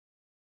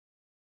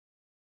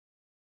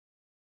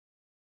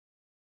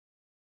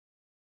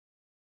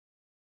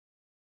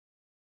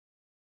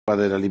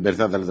della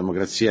libertà della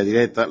democrazia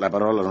diretta, la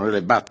parola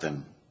all'onorevole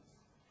Batten.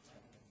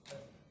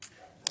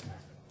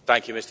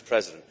 Thank you, Mr.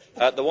 President.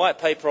 The White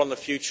Paper on the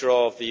future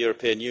of the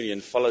European Union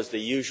follows the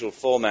usual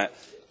format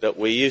that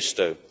we're used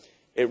to.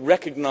 It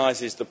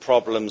recognises the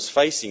problems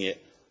facing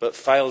it, but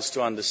fails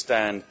to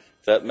understand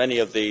that many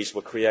of these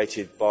were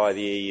created by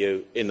the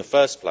EU in the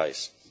first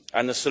place.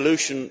 And the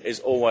solution is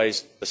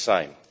always the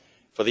same,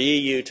 for the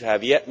EU to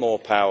have yet more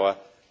power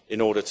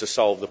in order to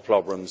solve the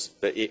problems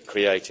that it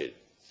created.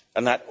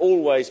 And that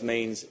always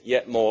means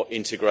yet more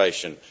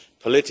integration,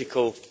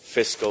 political,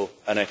 fiscal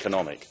and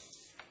economic.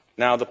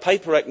 Now, the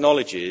paper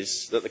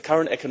acknowledges that the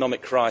current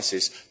economic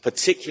crisis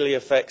particularly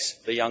affects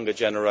the younger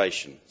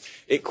generation.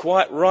 It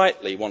quite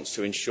rightly wants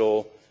to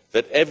ensure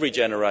that every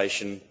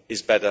generation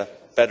is better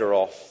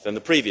off than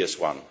the previous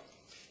one.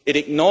 It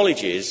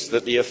acknowledges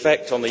that the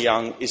effect on the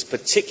young is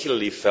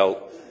particularly felt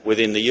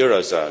within the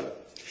Eurozone.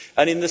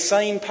 And in the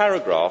same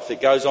paragraph,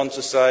 it goes on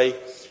to say,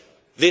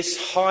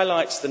 this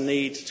highlights the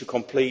need to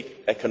complete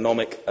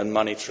economic and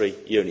monetary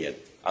union,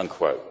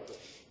 unquote.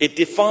 It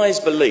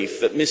defies belief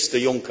that Mr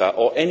Juncker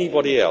or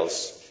anybody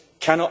else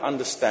cannot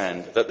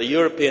understand that the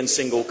European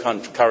single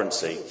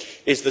currency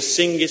is the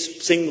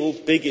single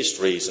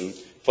biggest reason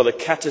for the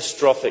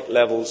catastrophic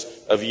levels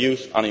of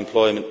youth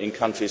unemployment in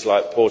countries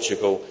like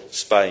Portugal,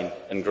 Spain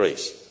and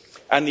Greece.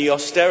 And the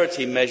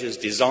austerity measures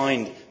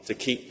designed to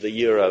keep the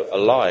euro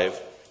alive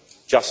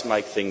just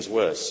make things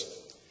worse.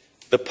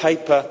 The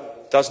paper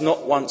does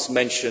not once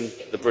mention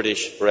the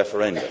British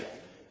referendum.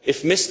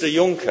 If Mr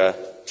Juncker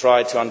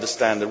tried to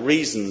understand the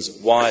reasons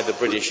why the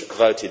British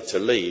voted to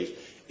leave,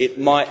 it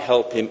might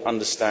help him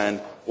understand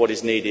what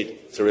is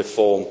needed to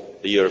reform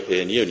the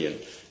European Union.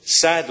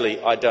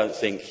 Sadly, I don't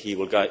think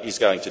he's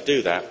going to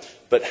do that,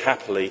 but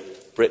happily,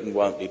 Britain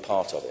won't be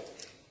part of it.